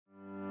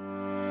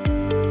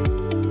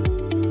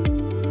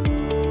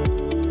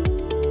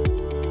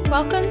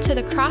Welcome to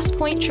the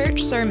Crosspoint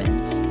Church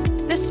Sermons.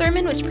 This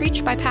sermon was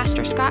preached by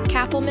Pastor Scott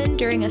Kappelman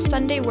during a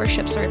Sunday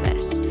worship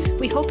service.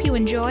 We hope you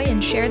enjoy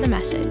and share the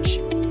message.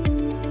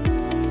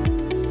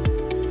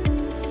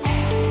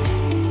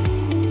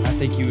 I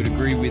think you would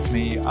agree with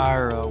me.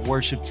 Our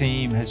worship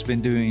team has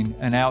been doing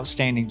an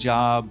outstanding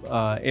job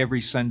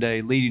every Sunday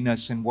leading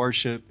us in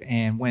worship.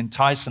 And when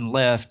Tyson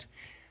left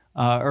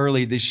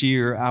early this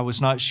year, I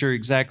was not sure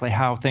exactly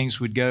how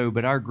things would go,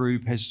 but our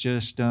group has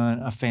just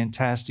done a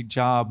fantastic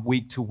job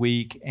week to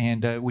week.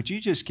 And would you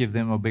just give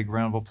them a big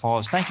round of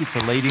applause? Thank you for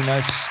leading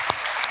us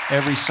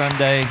every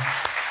Sunday.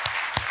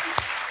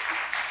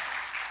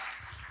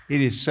 It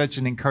is such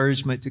an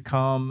encouragement to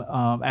come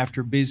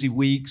after busy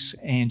weeks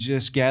and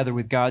just gather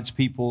with God's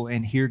people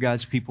and hear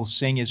God's people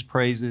sing His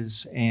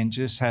praises and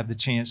just have the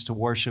chance to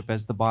worship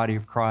as the body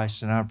of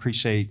Christ. And I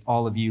appreciate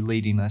all of you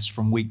leading us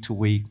from week to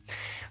week.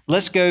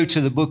 Let's go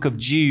to the book of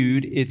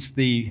Jude. It's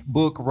the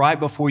book right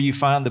before you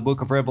find the book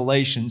of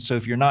Revelation. So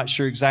if you're not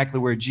sure exactly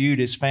where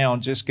Jude is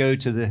found, just go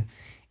to the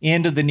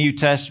end of the New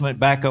Testament,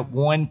 back up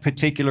one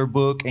particular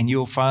book, and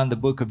you'll find the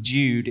book of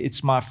Jude.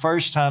 It's my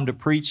first time to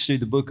preach through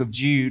the book of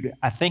Jude.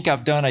 I think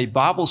I've done a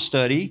Bible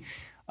study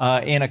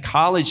in a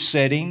college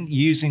setting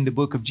using the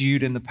book of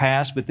Jude in the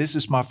past, but this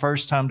is my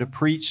first time to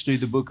preach through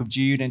the book of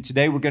Jude. And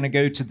today we're going to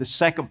go to the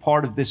second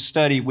part of this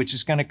study, which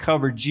is going to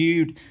cover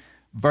Jude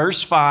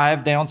verse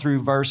 5 down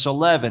through verse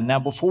 11. Now,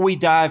 before we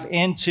dive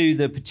into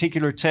the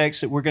particular text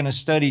that we're going to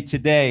study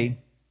today,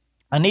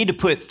 I need to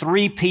put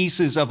three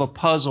pieces of a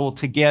puzzle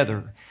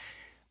together,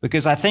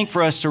 because I think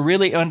for us to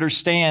really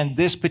understand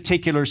this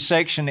particular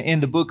section in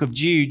the book of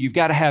Jude, you've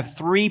got to have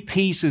three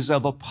pieces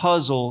of a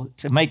puzzle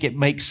to make it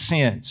make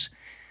sense.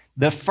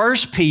 The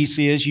first piece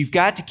is you've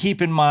got to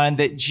keep in mind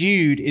that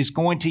Jude is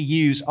going to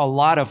use a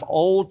lot of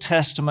Old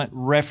Testament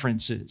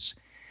references.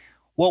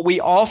 What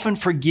we often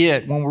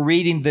forget when we're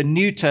reading the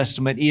New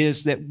Testament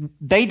is that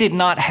they did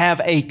not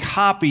have a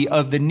copy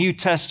of the New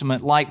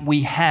Testament like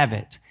we have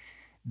it.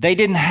 They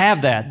didn't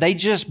have that. They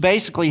just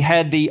basically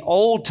had the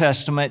Old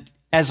Testament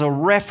as a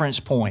reference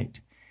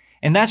point.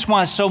 And that's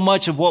why so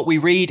much of what we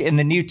read in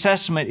the New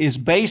Testament is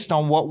based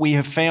on what we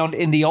have found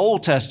in the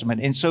Old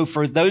Testament. And so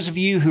for those of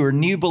you who are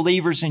new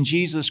believers in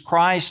Jesus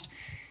Christ,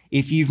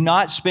 if you've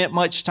not spent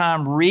much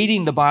time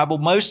reading the Bible,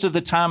 most of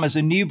the time as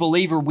a new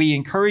believer, we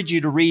encourage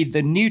you to read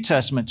the New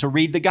Testament, to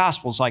read the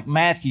Gospels like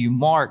Matthew,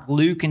 Mark,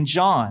 Luke, and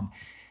John.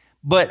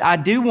 But I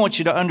do want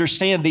you to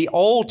understand the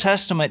Old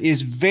Testament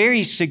is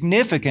very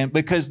significant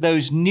because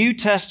those New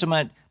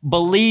Testament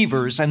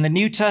believers and the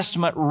New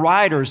Testament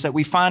writers that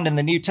we find in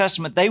the New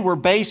Testament, they were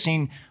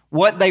basing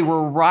what they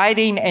were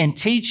writing and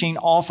teaching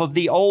off of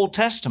the Old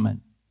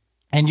Testament.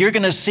 And you're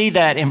going to see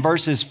that in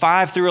verses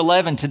 5 through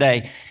 11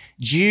 today.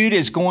 Jude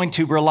is going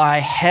to rely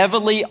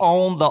heavily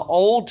on the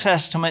Old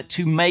Testament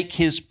to make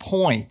his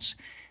points,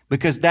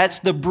 because that's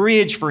the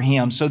bridge for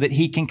him so that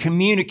he can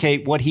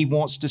communicate what he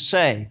wants to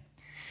say.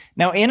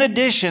 Now, in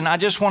addition, I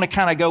just want to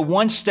kind of go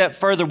one step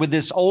further with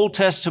this Old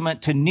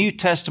Testament to New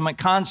Testament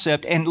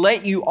concept and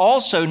let you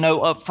also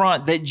know up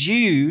front that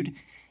Jude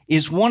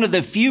is one of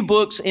the few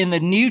books in the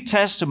New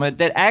Testament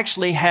that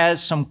actually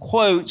has some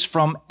quotes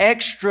from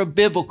extra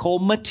biblical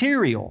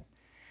material.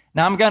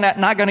 Now, I'm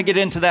not going to get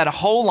into that a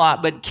whole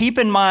lot, but keep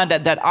in mind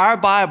that our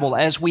Bible,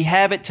 as we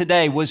have it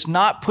today, was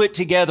not put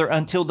together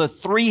until the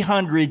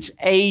 300s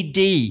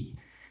AD.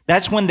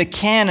 That's when the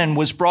canon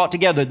was brought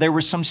together. There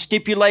were some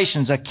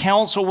stipulations. A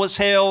council was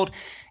held,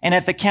 and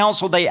at the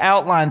council, they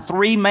outlined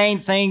three main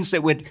things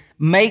that would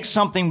make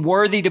something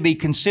worthy to be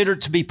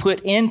considered to be put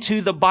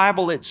into the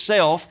Bible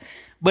itself.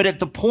 But at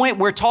the point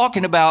we're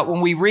talking about, when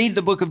we read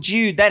the book of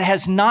Jude, that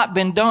has not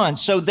been done.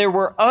 So there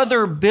were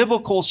other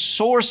biblical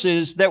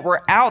sources that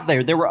were out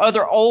there. There were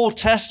other Old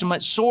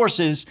Testament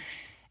sources.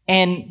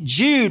 And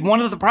Jude,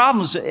 one of the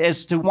problems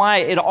as to why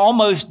it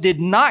almost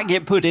did not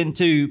get put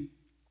into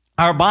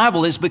our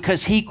Bible is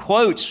because he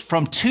quotes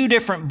from two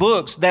different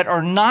books that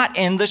are not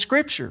in the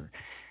Scripture.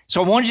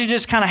 So I wanted you to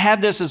just kind of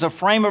have this as a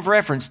frame of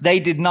reference. They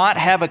did not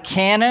have a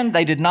canon.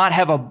 They did not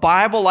have a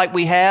Bible like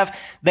we have.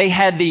 They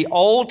had the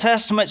Old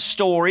Testament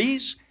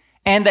stories,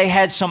 and they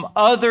had some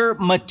other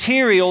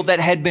material that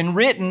had been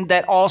written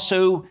that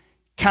also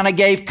kind of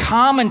gave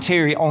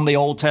commentary on the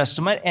Old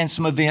Testament and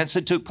some events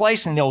that took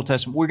place in the Old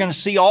Testament. We're going to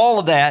see all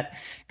of that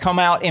come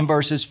out in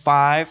verses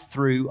 5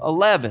 through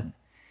 11.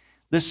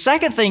 The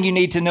second thing you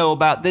need to know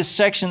about this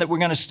section that we're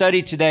going to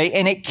study today,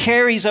 and it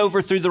carries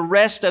over through the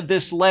rest of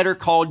this letter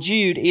called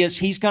Jude, is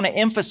he's going to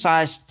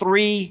emphasize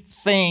three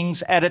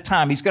things at a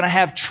time. He's going to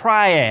have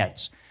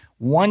triads.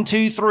 1,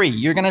 2, 3.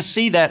 You're going to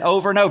see that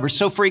over and over.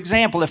 So, for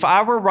example, if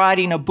I were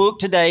writing a book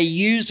today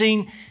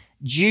using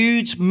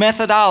Jude's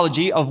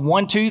methodology of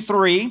 1, 2,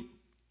 3,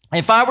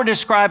 if I were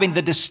describing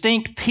the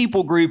distinct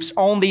people groups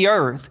on the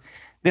earth,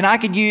 then I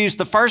could use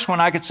the first one.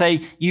 I could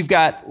say you've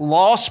got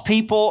lost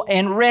people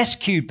and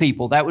rescued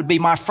people. That would be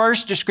my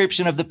first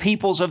description of the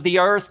peoples of the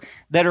earth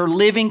that are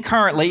living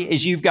currently,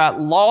 is you've got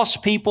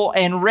lost people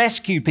and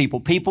rescued people,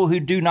 people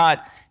who do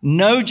not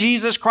know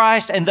Jesus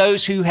Christ and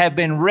those who have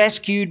been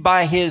rescued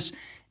by His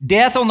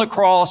death on the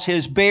cross,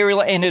 his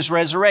burial, and his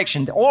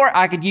resurrection. Or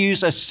I could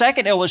use a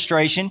second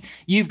illustration.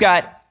 You've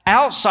got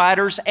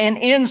outsiders and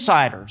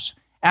insiders.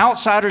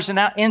 Outsiders and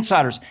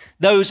insiders.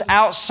 Those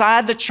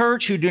outside the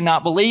church who do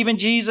not believe in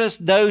Jesus,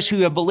 those who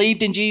have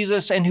believed in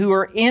Jesus and who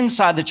are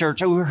inside the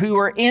church, who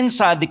are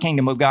inside the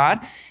kingdom of God.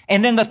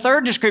 And then the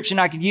third description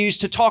I could use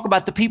to talk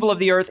about the people of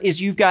the earth is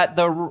you've got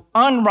the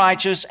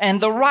unrighteous and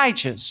the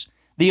righteous.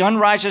 The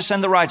unrighteous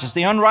and the righteous.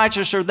 The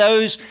unrighteous are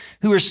those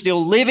who are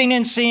still living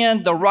in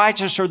sin. The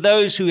righteous are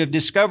those who have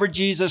discovered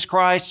Jesus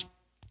Christ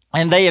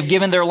and they have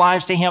given their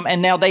lives to him and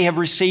now they have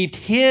received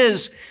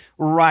his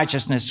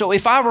righteousness. So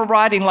if I were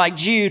writing like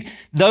Jude,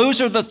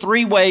 those are the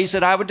three ways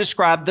that I would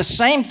describe the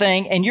same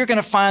thing, and you're going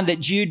to find that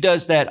Jude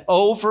does that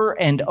over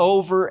and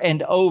over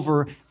and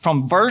over.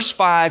 From verse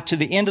 5 to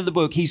the end of the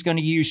book, he's going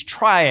to use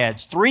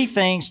triads, three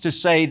things to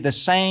say the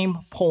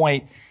same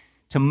point,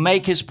 to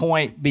make his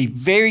point be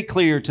very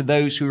clear to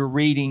those who are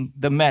reading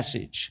the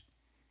message.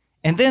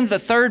 And then the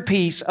third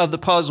piece of the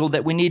puzzle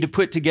that we need to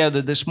put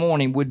together this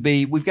morning would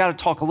be, we've got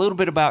to talk a little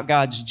bit about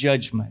God's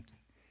judgment,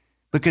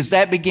 because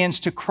that begins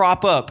to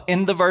crop up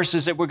in the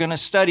verses that we're going to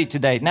study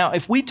today. Now,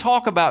 if we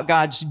talk about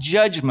God's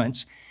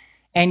judgments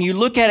and you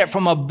look at it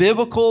from a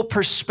biblical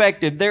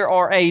perspective, there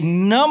are a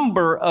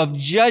number of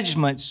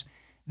judgments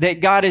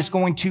that God is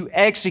going to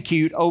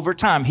execute over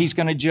time. He's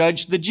going to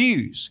judge the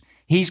Jews.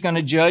 He's going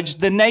to judge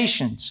the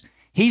nations.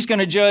 He's going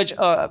to judge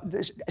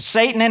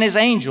Satan and his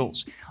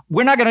angels.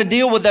 We're not going to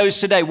deal with those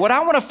today. What I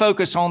want to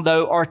focus on,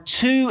 though, are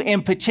two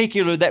in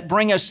particular that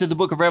bring us to the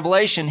book of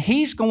Revelation.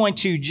 He's going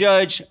to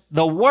judge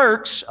the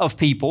works of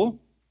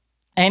people,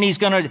 and he's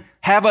going to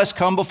have us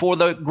come before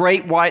the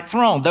great white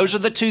throne. Those are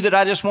the two that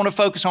I just want to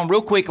focus on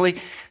real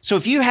quickly. So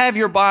if you have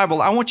your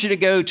Bible, I want you to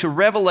go to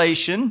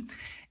Revelation,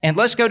 and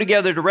let's go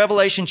together to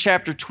Revelation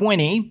chapter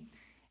 20.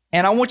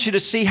 And I want you to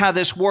see how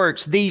this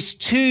works. These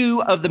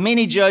two of the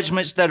many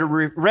judgments that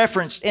are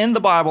referenced in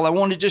the Bible, I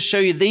want to just show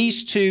you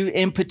these two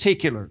in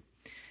particular.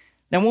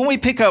 Now, when we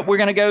pick up, we're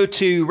going to go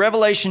to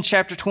Revelation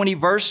chapter 20,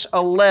 verse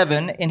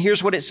 11, and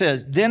here's what it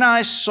says. Then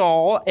I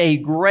saw a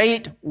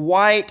great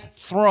white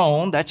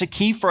throne. That's a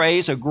key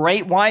phrase, a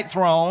great white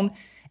throne,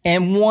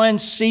 and one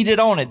seated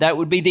on it. That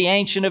would be the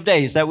Ancient of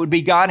Days. That would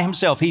be God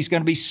himself. He's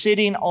going to be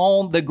sitting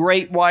on the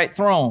great white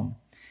throne.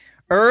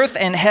 Earth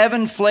and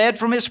heaven fled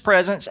from his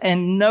presence,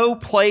 and no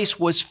place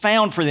was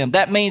found for them.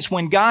 That means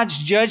when God's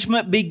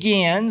judgment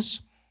begins,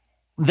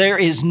 there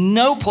is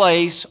no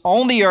place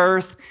on the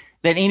earth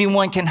that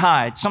anyone can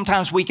hide.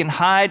 Sometimes we can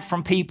hide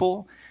from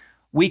people.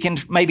 We can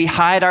maybe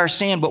hide our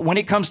sin, but when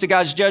it comes to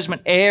God's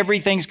judgment,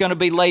 everything's going to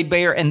be laid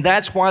bare, and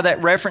that's why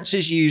that reference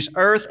is used.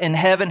 Earth and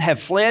heaven have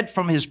fled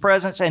from his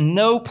presence, and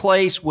no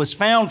place was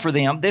found for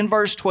them. Then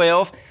verse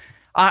 12,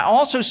 I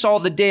also saw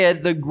the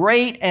dead, the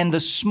great and the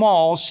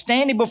small,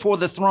 standing before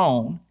the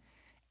throne,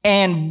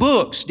 and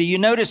books. Do you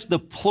notice the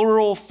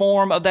plural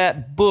form of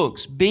that?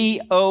 Books.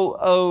 B-O-O-K-S.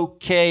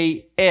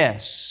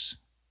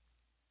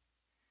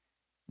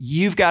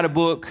 You've got a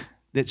book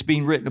that's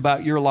being written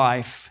about your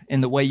life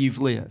and the way you've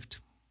lived.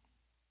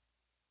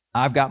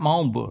 I've got my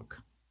own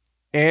book.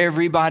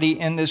 Everybody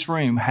in this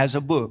room has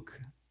a book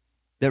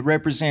that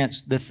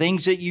represents the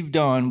things that you've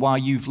done while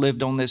you've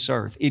lived on this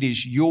earth. It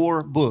is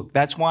your book.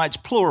 That's why it's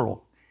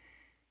plural.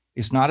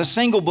 It's not a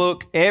single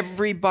book.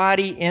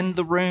 Everybody in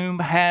the room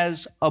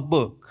has a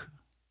book.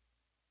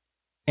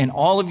 And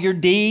all of your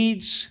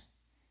deeds,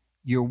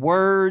 your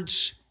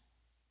words,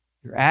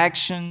 your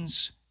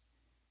actions,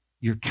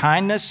 your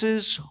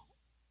kindnesses,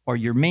 or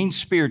your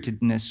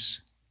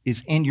mean-spiritedness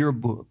is in your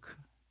book.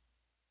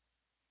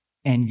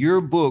 And your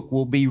book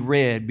will be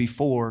read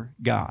before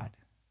God.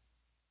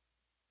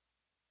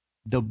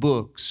 The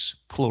books,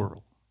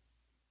 plural.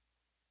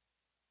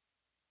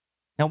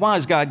 Now, why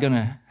is God going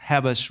to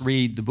have us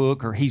read the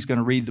book, or he's going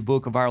to read the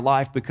book of our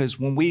life? Because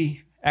when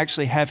we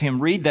actually have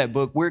him read that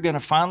book, we're going to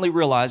finally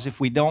realize, if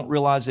we don't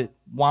realize it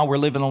while we're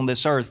living on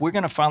this earth, we're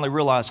going to finally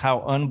realize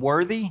how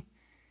unworthy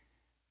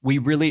we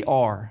really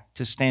are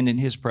to stand in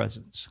his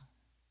presence.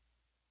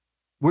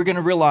 We're going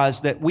to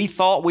realize that we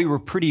thought we were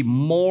pretty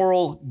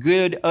moral,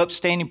 good,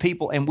 upstanding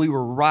people, and we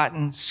were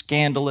rotten,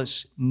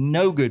 scandalous,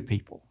 no good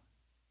people.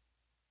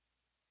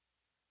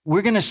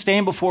 We're going to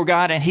stand before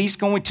God, and he's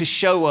going to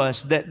show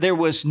us that there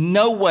was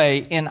no way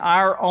in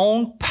our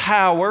own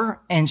power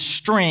and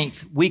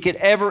strength we could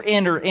ever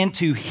enter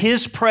into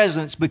his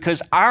presence,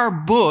 because our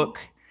book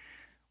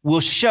will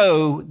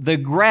show the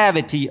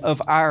gravity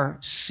of our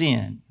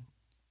sin.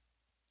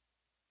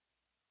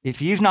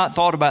 If you've not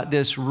thought about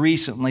this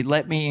recently,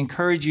 let me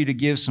encourage you to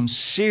give some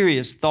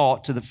serious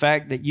thought to the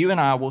fact that you and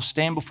I will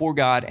stand before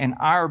God and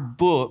our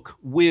book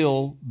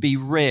will be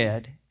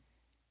read.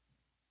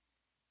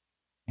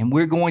 And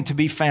we're going to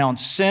be found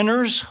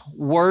sinners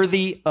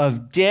worthy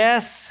of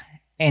death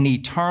and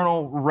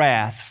eternal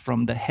wrath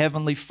from the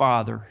Heavenly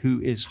Father, who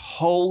is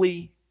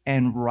holy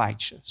and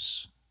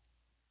righteous.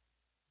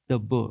 The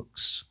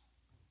books.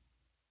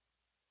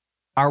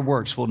 Our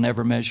works will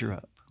never measure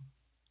up.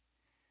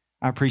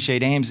 I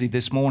appreciate Amzie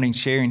this morning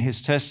sharing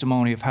his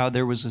testimony of how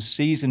there was a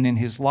season in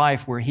his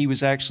life where he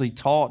was actually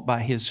taught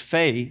by his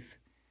faith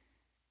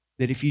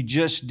that if you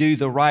just do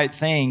the right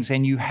things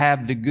and you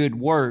have the good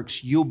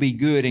works, you'll be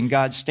good in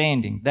God's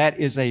standing. That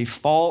is a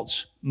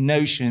false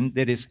notion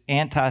that is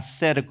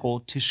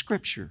antithetical to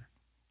Scripture.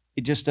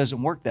 It just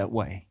doesn't work that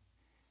way.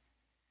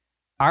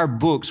 Our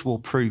books will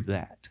prove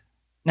that.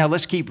 Now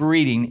let's keep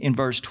reading in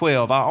verse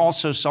 12. I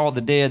also saw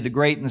the dead, the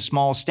great and the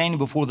small, standing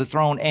before the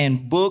throne,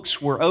 and books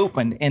were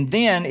opened. And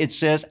then it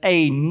says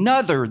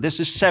another, this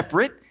is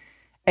separate,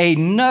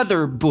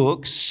 another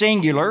book,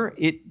 singular.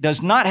 It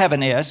does not have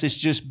an S, it's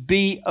just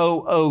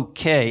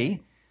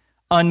B-O-O-K.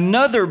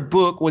 Another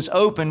book was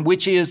opened,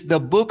 which is the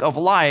book of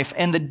life,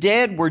 and the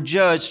dead were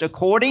judged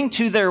according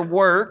to their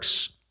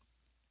works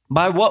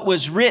by what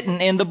was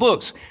written in the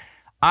books.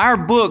 Our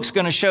book's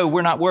going to show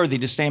we're not worthy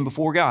to stand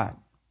before God.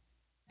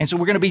 And so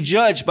we're going to be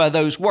judged by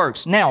those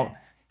works. Now,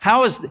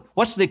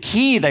 what's the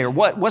key there?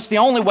 What's the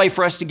only way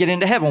for us to get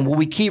into heaven? Well,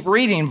 we keep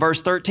reading in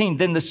verse 13.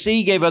 Then the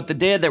sea gave up the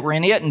dead that were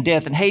in it, and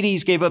death and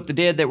Hades gave up the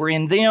dead that were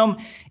in them.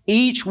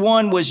 Each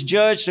one was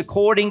judged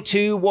according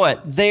to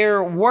what?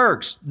 Their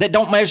works that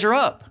don't measure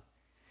up.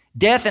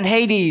 Death and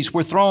Hades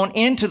were thrown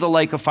into the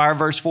lake of fire,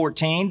 verse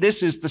 14.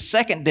 This is the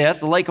second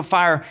death, the lake of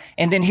fire.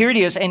 And then here it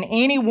is. And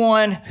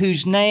anyone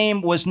whose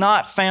name was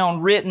not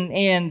found written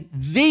in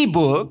the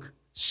book,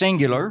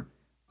 singular,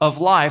 of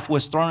life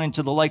was thrown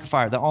into the lake of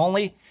fire. The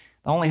only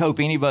hope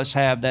any of us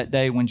have that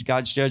day when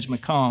God's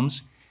judgment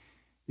comes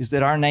is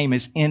that our name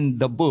is in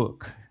the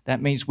book.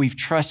 That means we've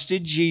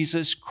trusted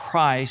Jesus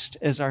Christ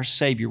as our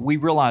Savior. We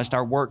realized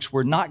our works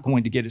were not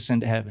going to get us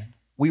into heaven.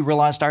 We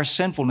realized our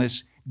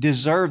sinfulness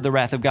deserved the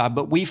wrath of God,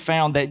 but we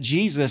found that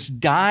Jesus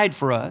died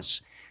for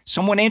us.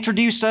 Someone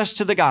introduced us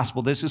to the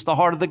gospel. This is the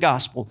heart of the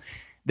gospel,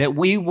 that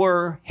we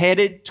were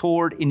headed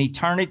toward an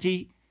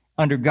eternity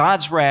under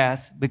God's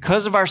wrath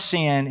because of our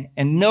sin,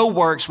 and no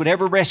works would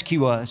ever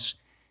rescue us.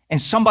 And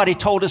somebody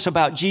told us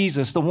about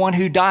Jesus, the one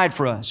who died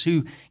for us,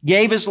 who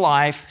gave his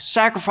life,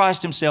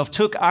 sacrificed himself,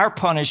 took our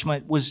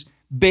punishment, was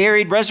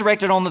buried,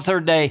 resurrected on the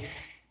third day.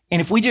 And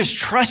if we just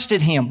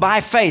trusted him by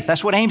faith,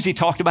 that's what Amzie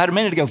talked about a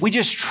minute ago. If we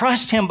just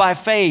trust him by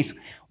faith,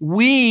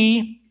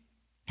 we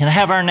can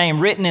have our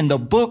name written in the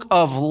book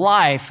of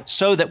life,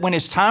 so that when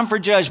it's time for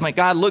judgment,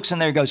 God looks in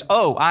there and goes,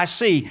 oh, I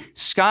see,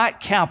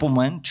 Scott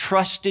Kappelman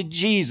trusted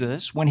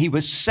Jesus when he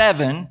was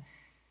 7.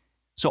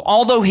 So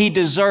although he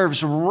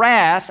deserves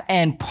wrath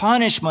and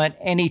punishment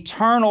and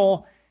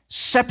eternal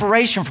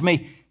separation from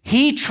me,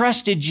 he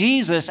trusted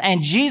Jesus,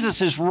 and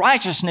Jesus'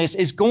 righteousness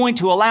is going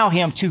to allow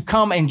him to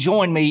come and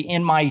join me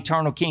in my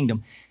eternal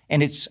kingdom.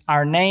 And it's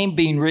our name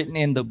being written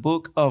in the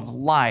book of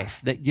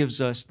life that gives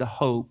us the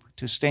hope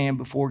to stand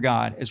before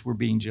God as we're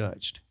being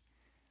judged.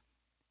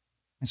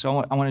 And so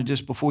I want to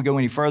just, before we go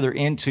any further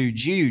into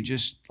Jude,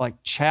 just like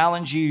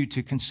challenge you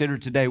to consider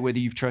today whether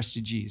you've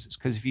trusted Jesus.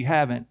 Because if you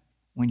haven't,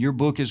 when your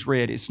book is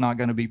read, it's not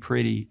going to be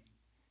pretty.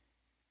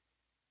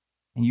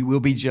 And you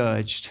will be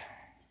judged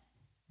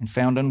and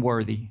found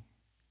unworthy,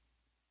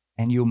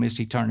 and you'll miss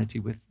eternity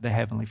with the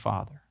Heavenly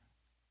Father.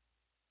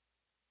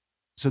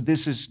 So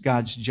this is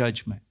God's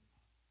judgment.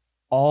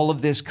 All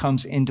of this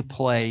comes into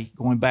play,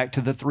 going back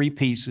to the 3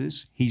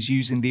 pieces. He's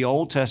using the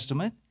Old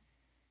Testament.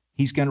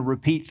 He's going to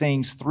repeat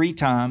things 3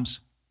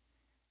 times,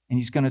 and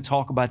he's going to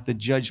talk about the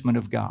judgment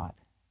of God.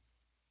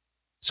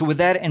 So with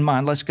that in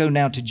mind, let's go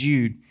now to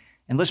Jude,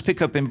 and let's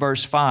pick up in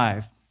verse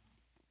 5.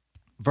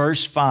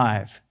 Verse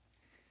 5.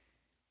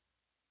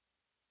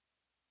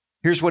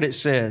 Here's what it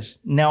says.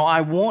 Now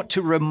I want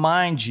to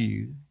remind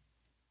you,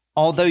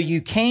 although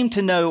you came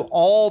to know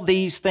all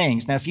these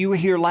things. Now, if you were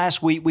here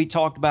last week, we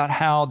talked about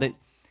how that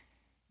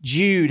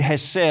Jude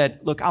has said,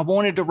 look, I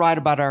wanted to write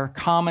about our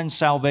common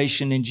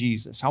salvation in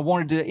Jesus. I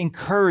wanted to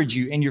encourage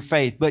you in your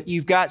faith, but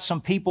you've got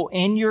some people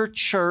in your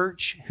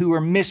church who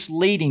are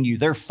misleading you.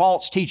 They're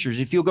false teachers.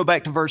 If you'll go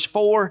back to verse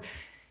 4,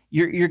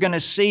 you're going to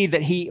see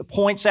that he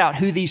points out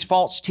who these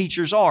false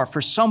teachers are.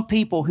 For some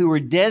people who were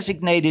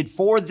designated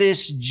for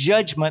this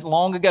judgment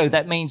long ago,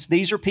 that means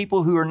these are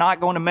people who are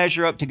not going to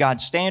measure up to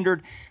God's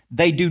standard.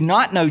 They do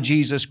not know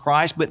Jesus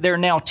Christ, but they're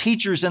now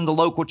teachers in the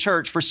local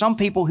church. For some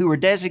people who were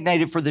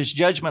designated for this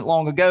judgment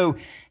long ago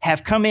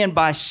have come in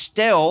by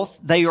stealth.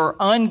 They are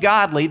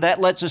ungodly. That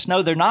lets us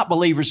know they're not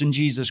believers in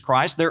Jesus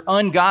Christ. They're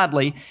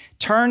ungodly,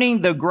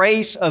 turning the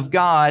grace of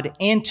God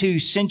into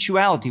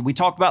sensuality. We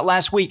talked about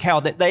last week how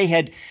that they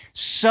had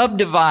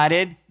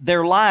subdivided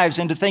their lives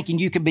into thinking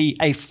you can be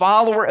a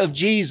follower of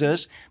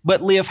Jesus,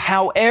 but live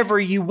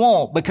however you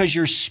want because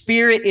your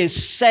spirit is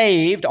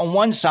saved on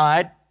one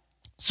side.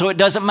 So it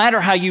doesn't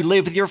matter how you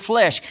live with your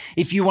flesh.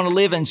 If you want to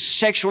live in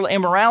sexual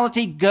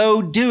immorality,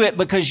 go do it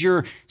because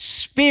your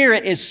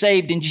spirit is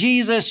saved in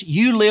Jesus.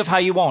 You live how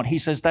you want. He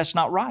says that's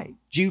not right.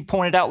 Jude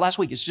pointed out last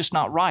week, it's just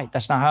not right.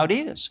 That's not how it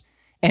is.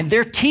 And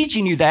they're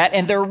teaching you that,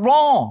 and they're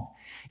wrong.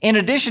 In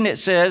addition, it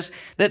says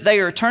that they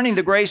are turning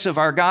the grace of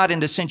our God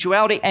into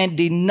sensuality and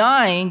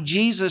denying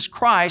Jesus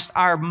Christ,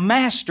 our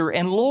Master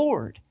and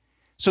Lord.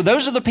 So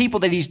those are the people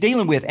that he's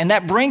dealing with. And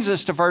that brings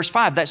us to verse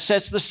 5. That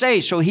sets the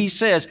stage. So he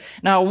says,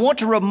 now I want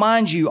to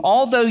remind you,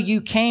 although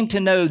you came to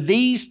know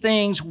these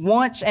things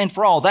once and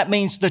for all, that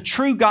means the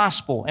true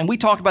gospel. And we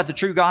talked about the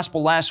true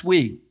gospel last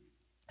week.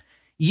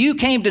 You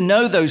came to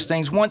know those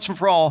things once and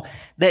for all,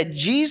 that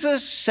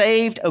Jesus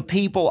saved a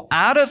people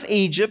out of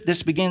Egypt.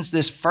 This begins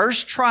this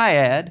first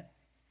triad,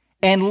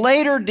 and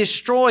later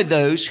destroyed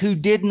those who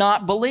did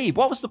not believe.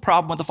 What was the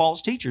problem with the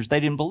false teachers? They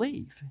didn't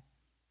believe.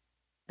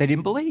 They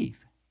didn't believe.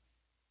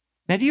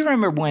 Now, do you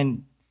remember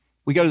when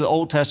we go to the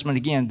Old Testament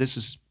again? This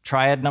is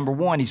triad number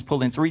 1. He's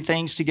pulling 3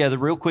 things together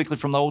real quickly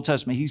from the Old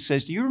Testament. He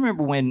says, do you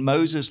remember when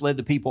Moses led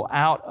the people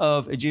out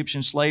of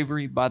Egyptian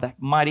slavery by the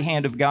mighty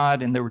hand of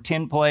God, and there were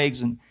 10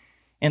 plagues, and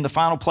in the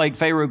final plague,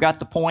 Pharaoh got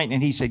the point,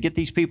 and he said, get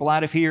these people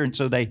out of here. And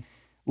so they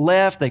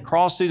left, they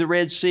crossed through the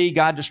Red Sea,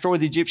 God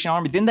destroyed the Egyptian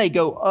army. Then they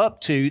go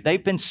up to,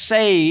 they've been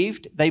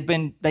saved,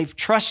 they've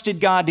trusted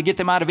God to get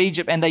them out of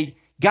Egypt, and they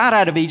got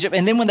out of Egypt.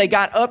 And then when they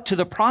got up to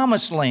the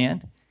promised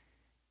land,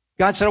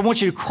 God said, I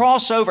want you to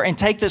cross over and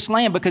take this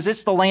land because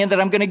it's the land that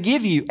I'm going to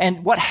give you.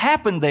 And what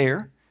happened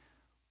there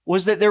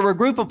was that there were a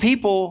group of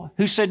people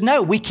who said,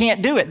 no, we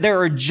can't do it.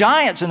 There are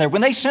giants in there.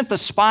 When they sent the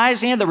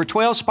spies in, there were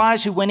 12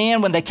 spies who went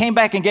in. When they came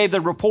back and gave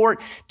the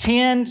report,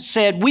 10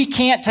 said, we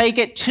can't take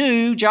it.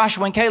 2,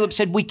 Joshua and Caleb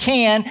said, we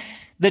can.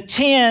 The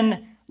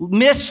 10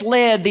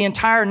 misled the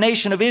entire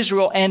nation of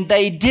Israel, and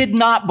they did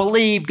not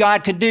believe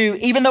God could do,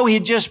 even though he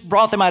had just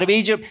brought them out of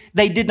Egypt,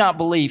 they did not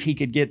believe he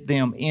could get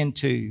them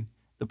into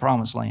the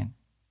promised land.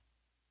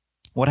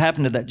 What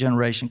happened to that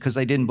generation? Because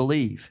they didn't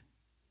believe.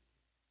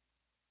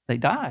 They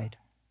died.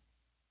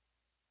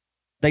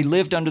 They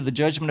lived under the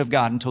judgment of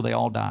God until they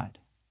all died.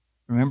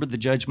 Remember the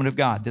judgment of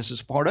God. This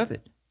is part of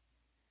it.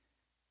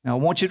 Now,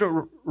 I want you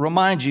to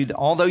remind you that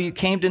although you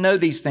came to know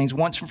these things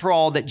once and for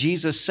all, that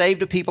Jesus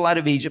saved a people out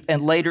of Egypt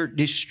and later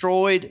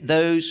destroyed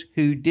those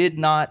who did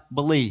not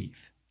believe.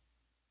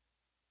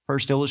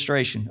 First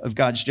illustration of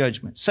God's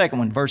judgment. Second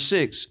one, verse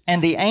 6.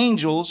 And the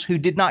angels who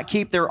did not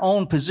keep their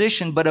own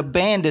position but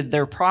abandoned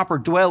their proper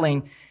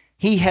dwelling,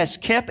 he has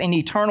kept in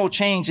eternal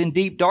chains in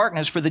deep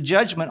darkness for the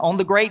judgment on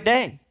the great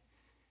day.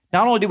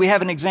 Not only do we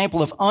have an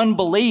example of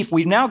unbelief,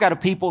 we've now got a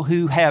people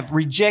who have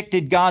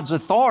rejected God's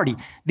authority.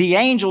 The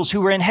angels who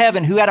were in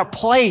heaven, who had a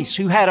place,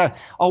 who had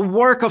a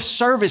work of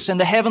service in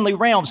the heavenly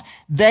realms,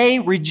 they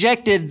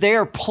rejected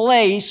their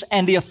place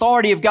and the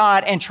authority of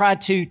God and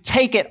tried to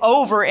take it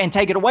over and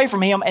take it away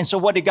from him. And so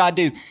what did God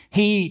do?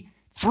 He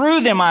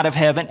threw them out of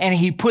heaven and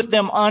he put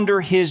them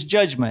under his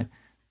judgment.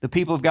 The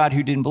people of God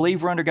who didn't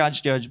believe were under God's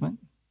judgment.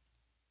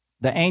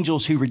 The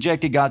angels who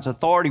rejected God's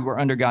authority were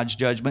under God's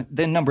judgment.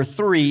 Then number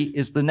 3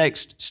 is the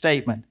next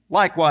statement.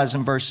 Likewise,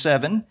 in verse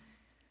 7,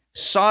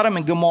 Sodom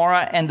and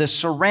Gomorrah and the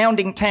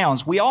surrounding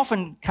towns. We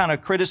often kind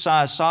of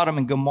criticize Sodom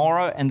and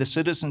Gomorrah and the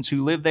citizens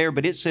who live there,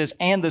 but it says,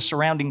 and the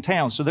surrounding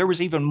towns. So there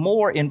was even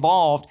more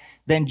involved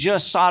than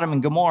just Sodom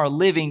and Gomorrah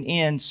living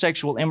in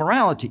sexual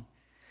immorality.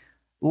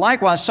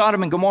 Likewise,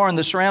 Sodom and Gomorrah and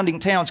the surrounding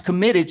towns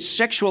committed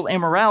sexual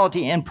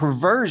immorality and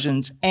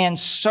perversions and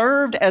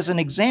served as an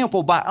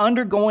example by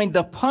undergoing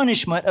the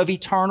punishment of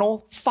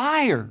eternal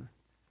fire.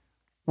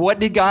 What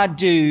did God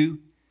do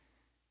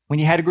when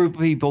you had a group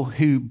of people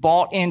who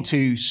bought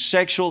into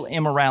sexual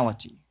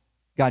immorality?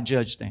 God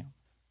judged them.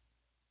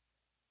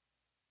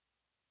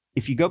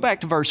 If you go back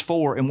to verse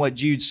 4 and what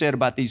Jude said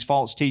about these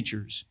false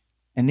teachers,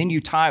 and then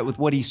you tie it with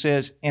what he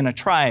says in a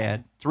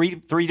triad,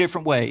 three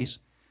different ways,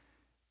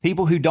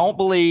 people who don't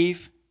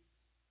believe,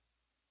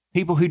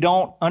 people who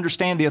don't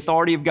understand the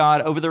authority of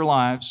God over their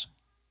lives,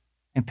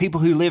 and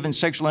people who live in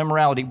sexual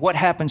immorality, what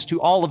happens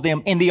to all of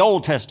them in the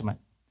Old Testament?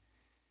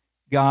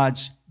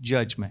 God's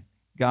judgment.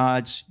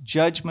 God's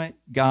judgment.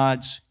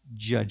 God's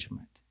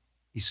judgment.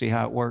 You see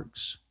how it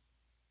works?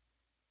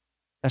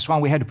 That's why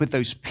we had to put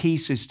those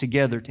pieces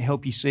together to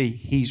help you see.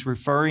 He's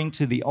referring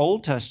to the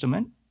Old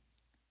Testament.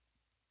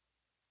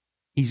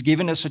 He's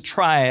given us a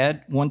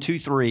triad, 1, 2,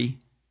 3.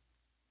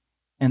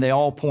 And they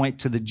all point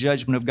to the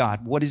judgment of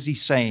God. What is he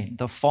saying?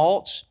 The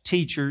false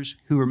teachers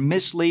who are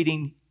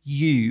misleading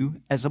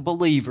you as a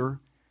believer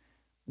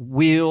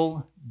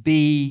will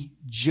be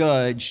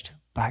judged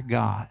by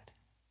God.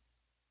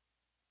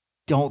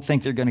 Don't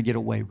think they're going to get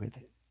away with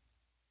it.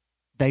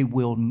 They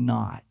will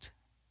not.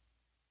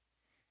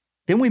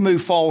 Then we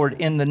move forward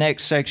in the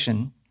next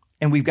section,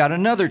 and we've got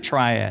another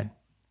triad,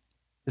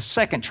 the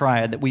second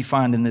triad that we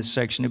find in this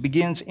section. It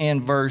begins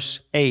in verse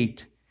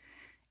 8.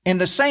 In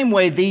the same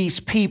way, these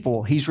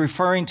people, he's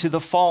referring to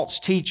the false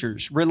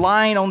teachers,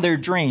 relying on their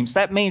dreams.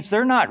 That means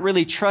they're not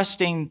really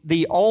trusting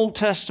the Old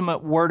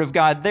Testament Word of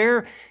God.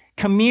 They're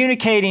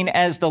communicating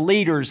as the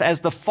leaders, as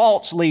the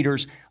false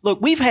leaders.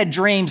 Look, we've had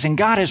dreams and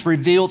God has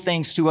revealed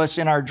things to us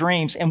in our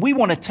dreams, and we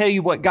want to tell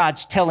you what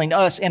God's telling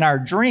us in our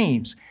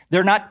dreams.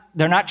 They're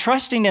not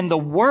trusting in the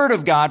Word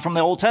of God from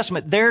the Old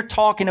Testament. They're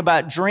talking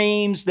about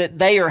dreams that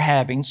they are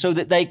having so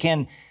that they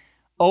can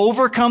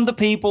overcome the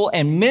people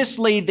and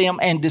mislead them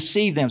and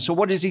deceive them. So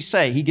what does he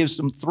say? He gives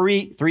them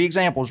three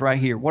examples right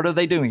here. What are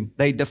they doing?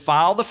 They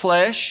defile the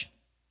flesh,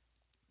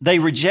 they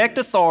reject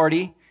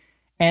authority,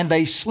 and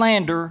they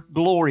slander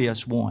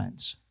glorious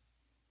ones.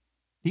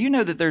 Do you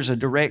know that there's a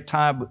direct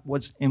tie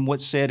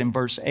what's said in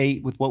verse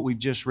 8 with what we've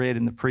just read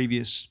in the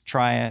previous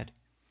triad?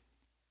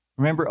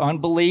 Remember,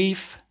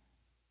 unbelief.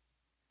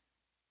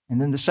 And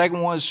then the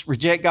second was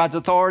reject God's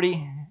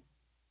authority.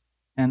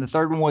 And the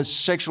third one was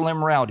sexual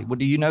immorality. Well,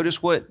 do you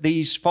notice what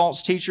these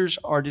false teachers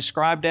are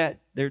described at?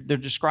 They're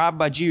described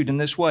by Jude in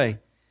this way.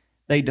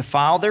 They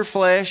defile their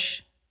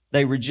flesh,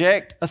 they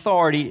reject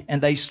authority,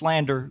 and they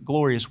slander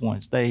glorious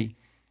ones. They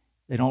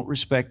don't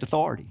respect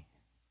authority.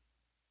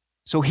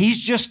 So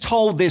he's just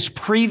told this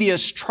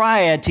previous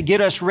triad to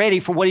get us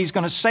ready for what he's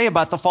going to say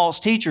about the false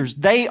teachers.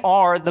 They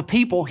are the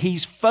people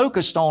he's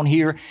focused on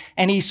here,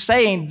 and he's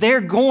saying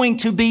they're going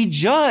to be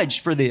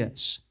judged for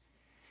this.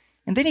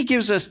 And then he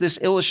gives us this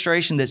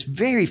illustration that's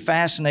very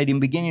fascinating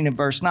beginning in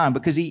verse 9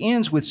 because he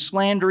ends with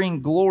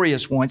slandering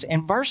glorious ones.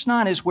 And verse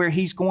 9 is where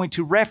he's going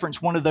to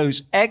reference one of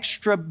those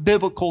extra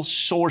biblical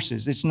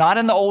sources. It's not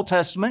in the Old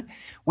Testament.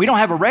 We don't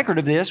have a record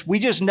of this. We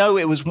just know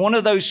it was one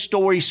of those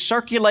stories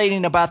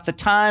circulating about the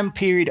time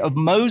period of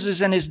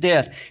Moses and his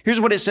death.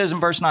 Here's what it says in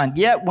verse 9.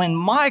 Yet when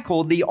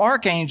Michael, the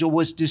archangel,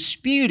 was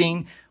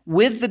disputing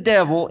with the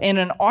devil in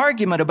an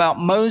argument about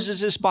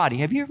Moses' body.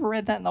 Have you ever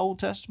read that in the Old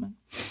Testament?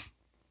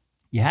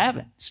 You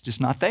haven't. It's just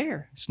not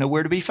there. It's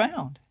nowhere to be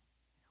found.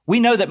 We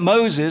know that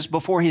Moses,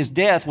 before his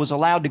death, was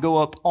allowed to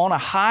go up on a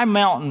high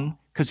mountain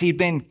because he'd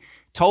been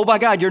told by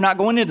God, you're not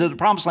going into the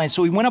promised land.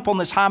 So he went up on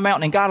this high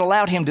mountain and God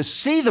allowed him to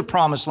see the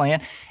promised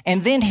land,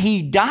 and then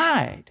he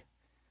died.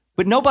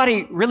 But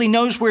nobody really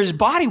knows where his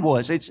body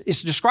was.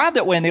 It's described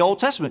that way in the Old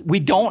Testament.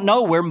 We don't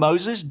know where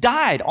Moses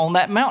died on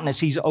that mountain as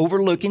he's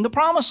overlooking the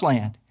promised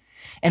land.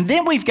 And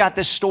then we've got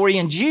this story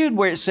in Jude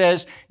where it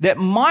says that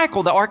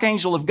Michael, the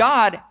archangel of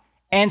God,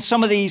 and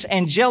some of these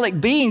angelic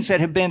beings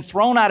that have been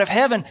thrown out of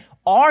heaven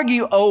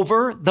argue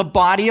over the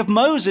body of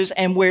Moses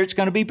and where it's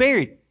going to be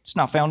buried. It's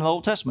not found in the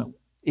Old Testament.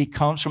 It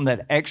comes from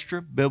that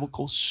extra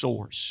biblical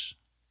source,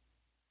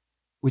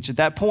 which at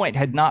that point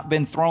had not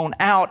been thrown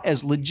out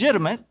as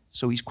legitimate,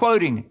 so he's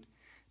quoting it.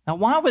 Now,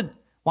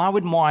 why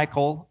would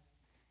Michael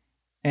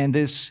and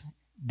this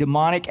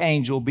demonic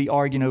angel be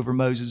arguing over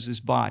Moses'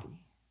 body?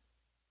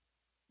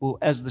 Well,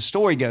 as the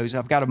story goes,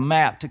 I've got a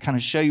map to kind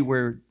of show you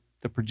where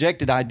the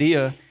projected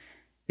idea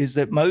is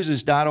that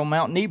Moses died on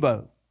Mount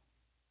Nebo.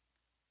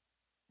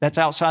 That's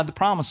outside the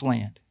promised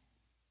land.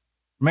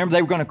 Remember,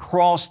 they were going to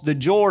cross the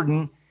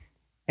Jordan,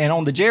 and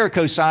on the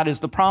Jericho side is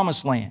the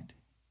promised land.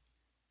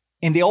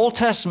 In the Old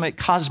Testament,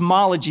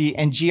 cosmology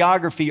and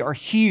geography are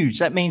huge.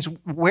 That means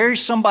where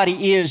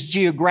somebody is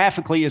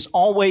geographically is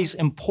always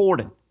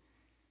important.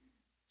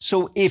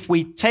 So if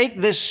we take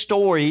this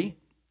story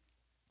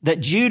that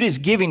Jude is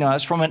giving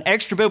us from an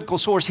extra biblical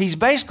source, he's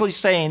basically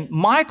saying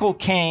Michael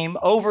came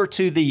over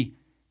to the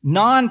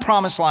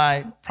non-promised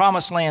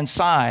land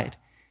side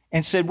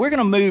and said, we're going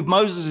to move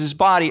Moses'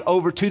 body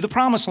over to the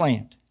promised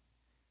land.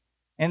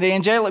 And the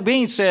angelic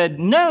being said,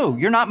 no,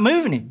 you're not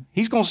moving him.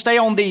 He's going to stay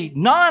on the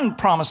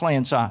non-promised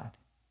land side.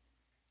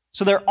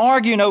 So they're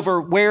arguing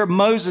over where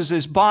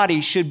Moses' body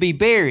should be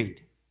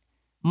buried.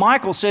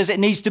 Michael says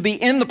it needs to be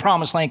in the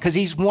promised land because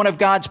he's one of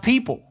God's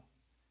people.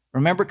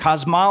 Remember,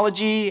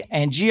 cosmology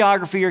and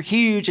geography are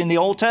huge in the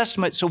Old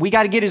Testament, so we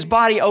got to get his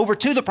body over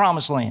to the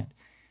promised land.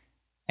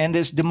 And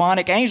this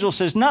demonic angel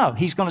says, no,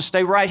 he's going to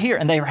stay right here.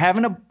 And they are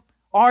having an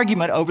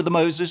argument over the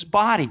Moses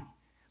body.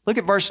 Look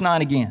at verse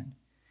 9 again.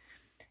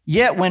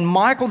 Yet when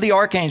Michael the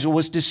archangel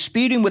was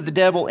disputing with the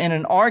devil in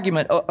an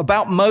argument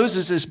about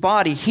Moses'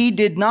 body, he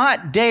did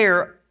not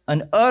dare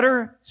an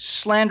utter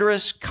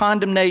slanderous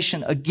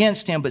condemnation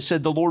against him, but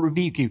said, the Lord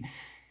rebuke you.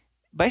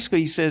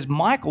 Basically, he says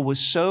Michael was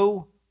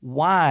so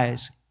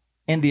wise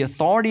in the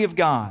authority of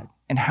God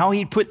and how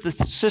he put the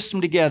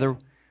system together.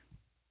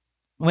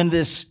 When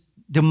this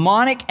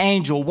demonic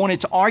angel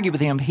wanted to argue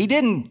with him, he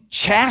didn't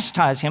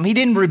chastise him. He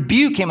didn't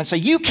rebuke him and say,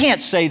 you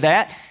can't say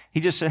that. He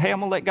just said, hey, I'm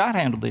going to let God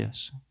handle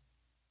this.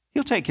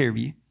 He'll take care of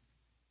you.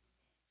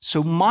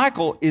 So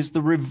Michael is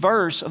the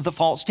reverse of the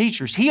false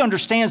teachers. He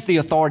understands the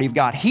authority of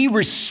God. He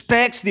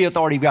respects the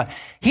authority of God.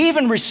 He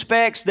even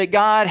respects that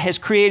God has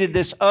created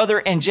this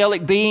other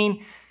angelic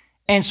being.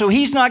 And so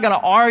he's not going to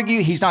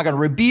argue. He's not going to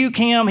rebuke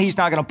him. He's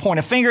not going to point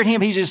a finger at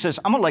him. He just says,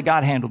 I'm going to let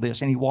God handle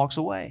this. And he walks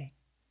away.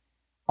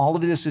 All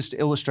of this is to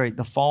illustrate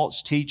the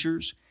false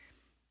teachers.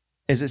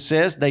 As it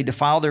says, they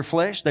defile their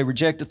flesh, they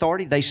reject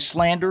authority, they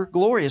slander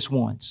glorious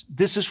ones.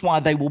 This is why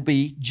they will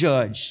be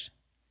judged.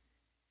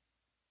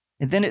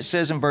 And then it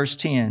says in verse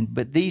 10,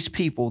 but these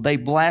people, they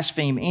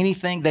blaspheme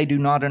anything they do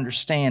not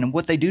understand. And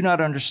what they do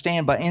not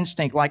understand by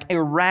instinct, like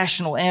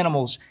irrational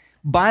animals,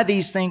 by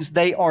these things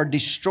they are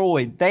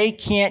destroyed. They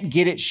can't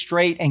get it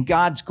straight, and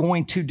God's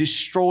going to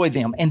destroy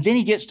them. And then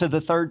he gets to the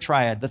third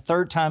triad. The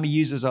third time he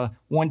uses a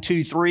 1,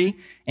 2, 3,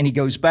 and he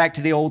goes back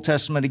to the Old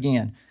Testament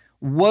again.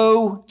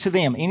 Woe to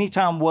them.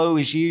 Anytime woe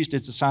is used,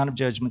 it's a sign of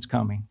judgment's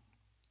coming.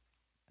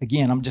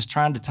 Again, I'm just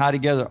trying to tie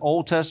together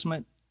Old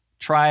Testament,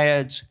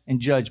 triads, and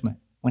judgment.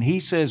 When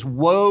he says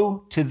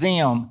woe to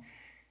them,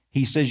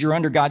 he says you're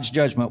under God's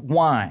judgment.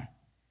 Why?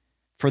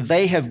 For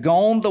they have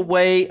gone the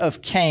way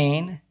of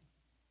Cain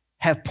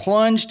have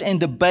plunged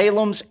into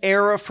Balaam's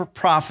error for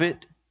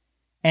profit,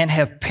 and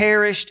have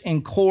perished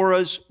in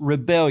Korah's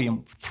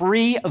rebellion.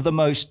 3 of the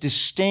most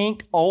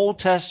distinct Old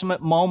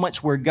Testament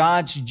moments where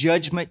God's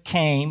judgment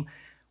came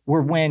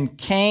were when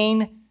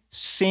Cain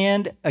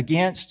sinned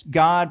against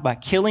God by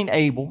killing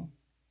Abel,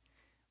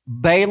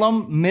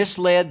 Balaam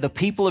misled the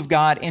people of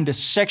God into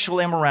sexual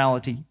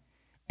immorality,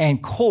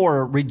 and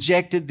Korah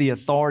rejected the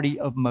authority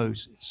of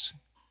Moses.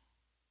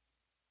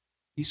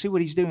 You see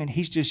what he's doing?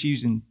 He's just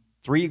using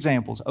 3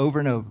 examples over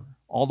and over,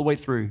 all the way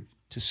through,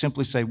 to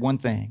simply say one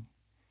thing.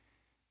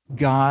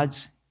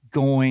 God's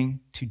going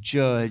to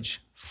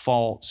judge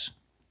false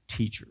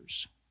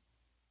teachers.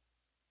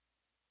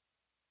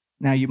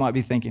 Now you might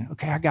be thinking,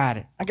 okay, I got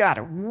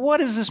it. What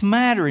does this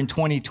matter in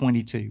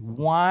 2022?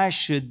 Why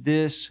should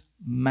this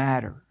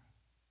matter?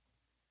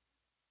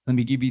 Let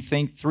me give you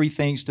 3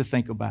 things to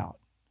think about.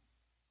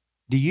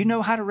 Do you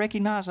know how to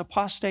recognize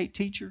apostate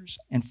teachers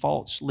and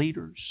false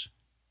leaders?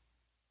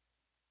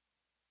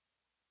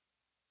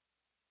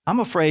 I'm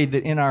afraid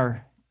that in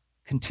our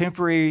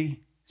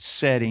contemporary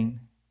setting,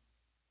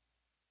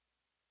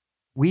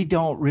 we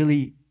don't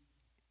really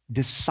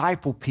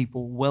disciple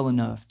people well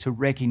enough to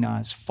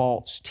recognize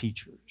false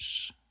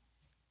teachers.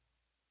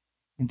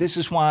 And this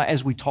is why,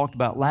 as we talked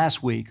about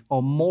last week,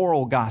 a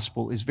moral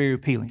gospel is very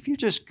appealing. If you're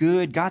just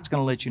good, God's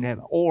going to let you in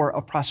heaven. Or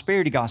a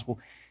prosperity gospel.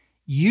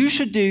 You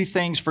should do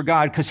things for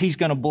God because He's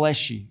going to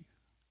bless you.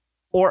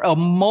 Or a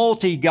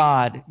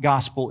multi-God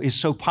gospel is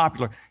so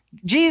popular.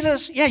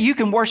 Jesus, yeah, you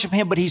can worship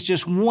Him, but He's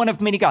just one of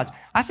many gods.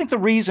 I think the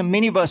reason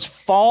many of us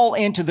fall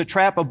into the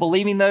trap of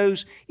believing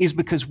those is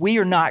because we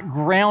are not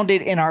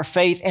grounded in our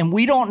faith and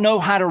we don't know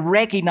how to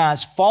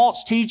recognize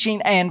false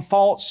teaching and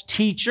false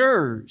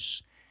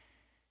teachers.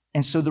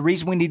 And so the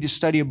reason we need to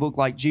study a book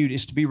like Jude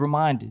is to be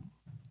reminded.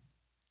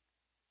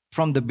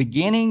 From the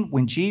beginning,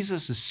 when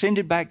Jesus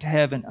ascended back to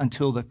heaven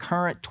until the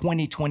current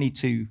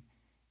 2022,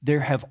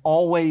 there have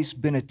always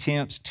been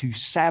attempts to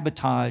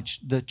sabotage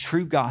the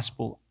true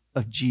gospel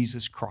of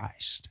Jesus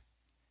Christ.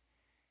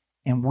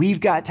 And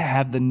we've got to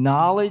have the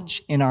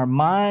knowledge in our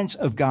minds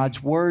of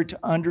God's Word to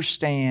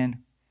understand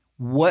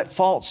what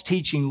false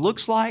teaching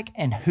looks like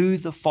and who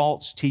the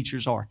false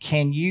teachers are.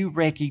 Can you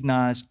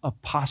recognize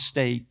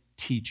apostate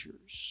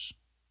teachers?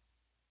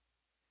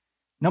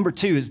 Number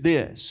 2 is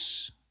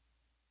this.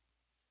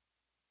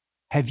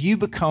 Have you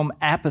become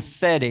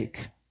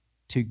apathetic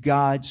to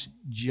God's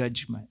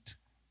judgment?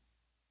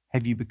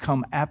 Have you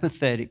become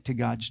apathetic to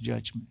God's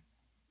judgment?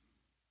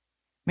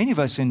 Many of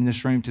us in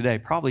this room today,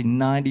 probably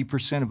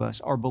 90% of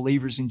us, are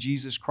believers in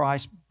Jesus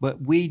Christ,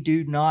 but we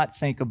do not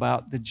think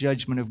about the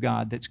judgment of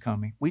God that's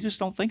coming. We just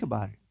don't think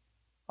about it.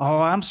 Oh,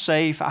 I'm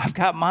safe. I've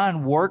got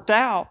mine worked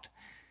out.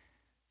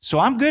 So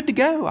I'm good to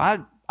go. I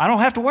don't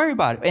have to worry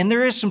about it. And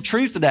there is some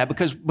truth to that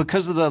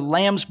because of the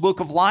Lamb's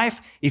Book of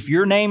Life. If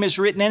your name is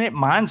written in it,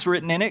 mine's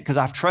written in it because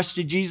I've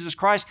trusted Jesus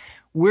Christ,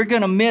 we're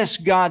going to miss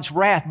God's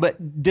wrath.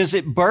 But does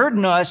it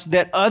burden us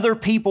that other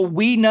people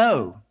we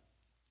know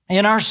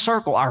in our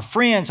circle, our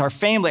friends, our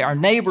family, our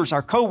neighbors,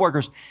 our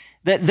coworkers,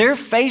 that they're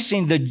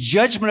facing the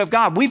judgment of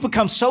God? We've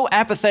become so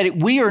apathetic,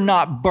 we are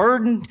not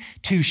burdened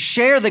to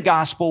share the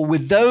gospel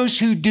with those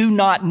who do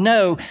not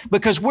know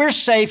because we're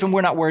safe and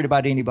we're not worried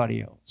about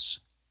anybody else.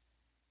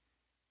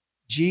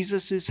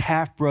 Jesus'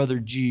 half-brother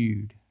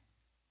Jude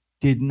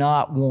did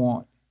not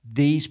want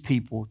these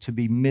people to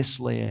be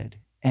misled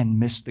and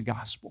miss the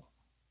gospel.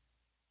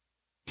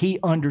 He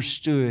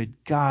understood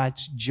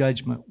God's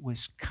judgment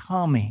was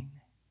coming.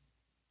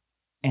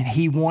 And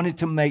he wanted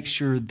to make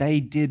sure they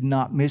did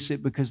not miss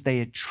it because they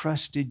had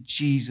trusted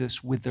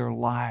Jesus with their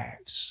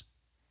lives.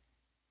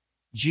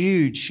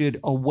 Jude should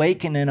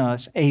awaken in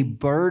us a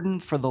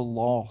burden for the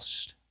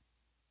lost,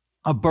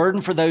 a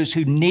burden for those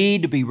who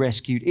need to be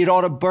rescued. It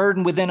ought to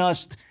burden within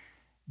us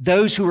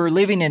those who are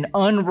living in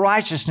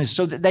unrighteousness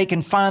so that they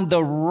can find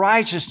the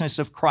righteousness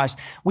of Christ.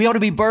 We ought to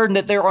be burdened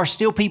that there are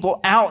still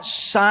people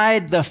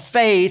outside the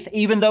faith,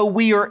 even though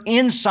we are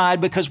inside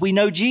because we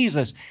know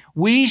Jesus.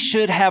 We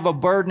should have a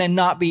burden and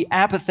not be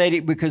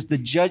apathetic because the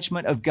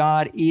judgment of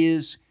God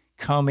is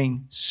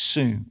coming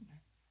soon.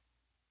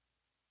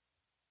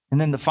 And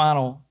then the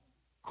final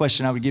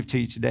question I would give to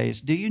you today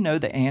is, do you know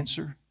the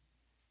answer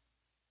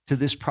to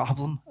this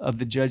problem of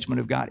the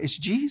judgment of God? It's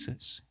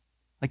Jesus.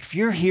 Like if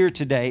you're here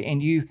today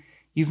and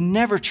you've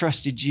never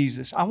trusted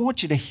Jesus, I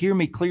want you to hear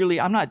me clearly.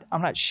 I'm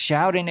not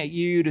shouting at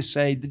you to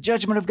say the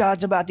judgment of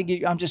God's about to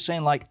get you. I'm just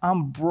saying like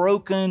I'm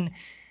broken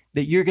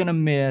that you're going to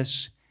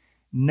miss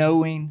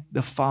knowing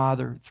the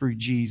Father through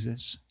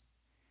Jesus.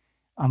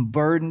 I'm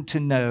burdened to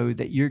know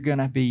that you're going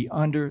to be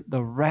under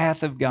the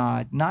wrath of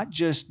God, not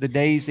just the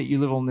days that you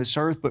live on this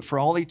earth, but for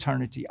all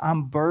eternity.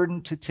 I'm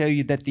burdened to tell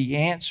you that the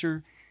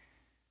answer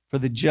for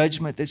the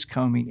judgment that's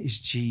coming is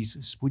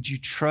Jesus. Would you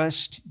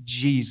trust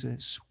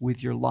Jesus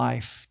with your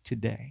life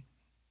today?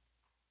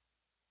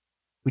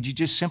 Would you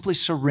just simply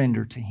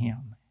surrender to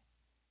Him?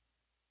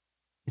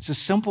 It's a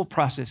simple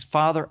process.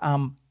 Father,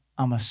 I'm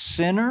a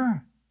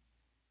sinner,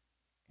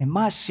 and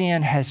my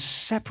sin has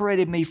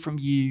separated me from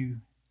you.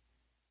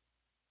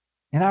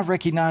 And I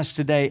recognize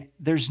today,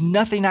 there's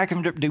nothing I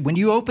can do. When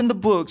you open the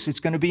books,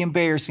 it's going to be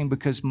embarrassing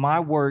because my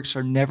works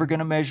are never going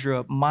to measure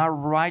up. My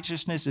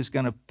righteousness is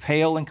going to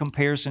pale in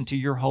comparison to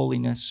your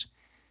holiness.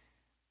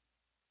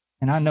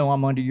 And I know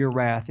I'm under your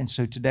wrath. And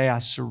so today I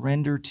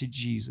surrender to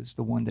Jesus,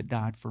 the one that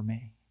died for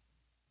me.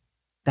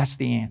 That's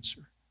the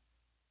answer.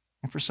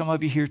 And for some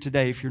of you here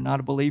today, if you're not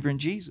a believer in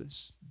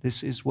Jesus,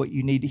 this is what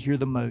you need to hear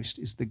the most,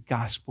 is the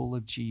gospel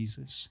of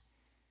Jesus.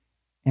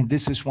 And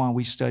this is why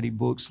we study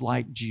books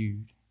like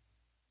Jude.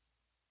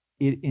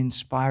 It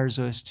inspires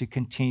us to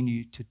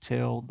continue to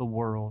tell the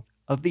world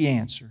of the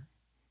answer,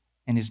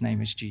 and his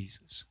name is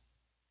Jesus.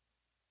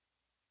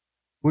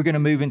 We're going to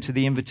move into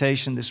the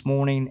invitation this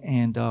morning,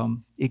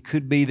 and it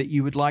could be that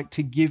you would like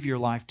to give your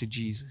life to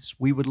Jesus.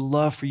 We would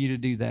love for you to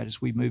do that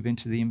as we move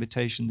into the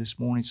invitation this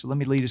morning. So let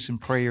me lead us in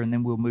prayer, and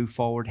then we'll move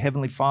forward.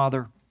 Heavenly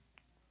Father,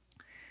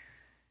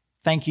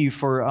 thank you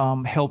for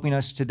helping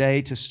us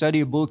today to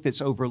study a book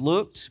that's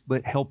overlooked,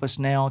 but help us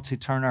now to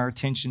turn our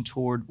attention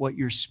toward what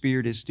your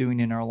Spirit is doing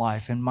in our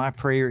life. And my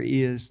prayer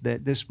is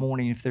that this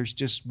morning, if there's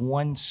just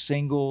one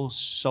single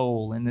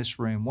soul in this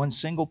room, one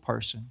single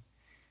person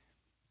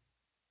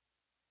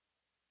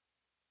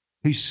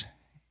who's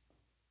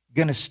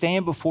going to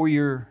stand before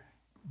your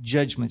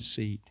judgment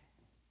seat,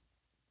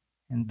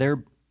 and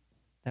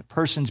that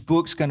person's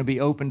book's going to be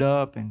opened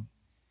up, and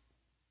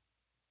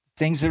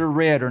things that are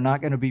read are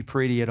not going to be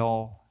pretty at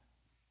all.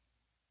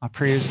 My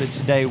prayer is that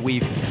today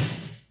we've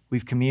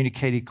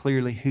communicated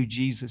clearly who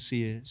Jesus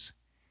is,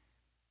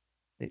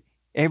 that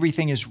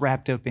everything is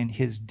wrapped up in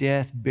his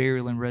death,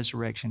 burial, and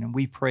resurrection. And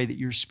we pray that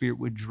your Spirit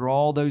would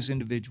draw those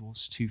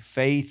individuals to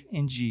faith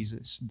in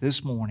Jesus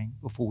this morning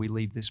before we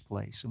leave this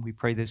place. And we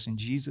pray this in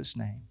Jesus'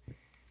 name.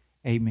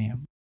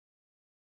 Amen.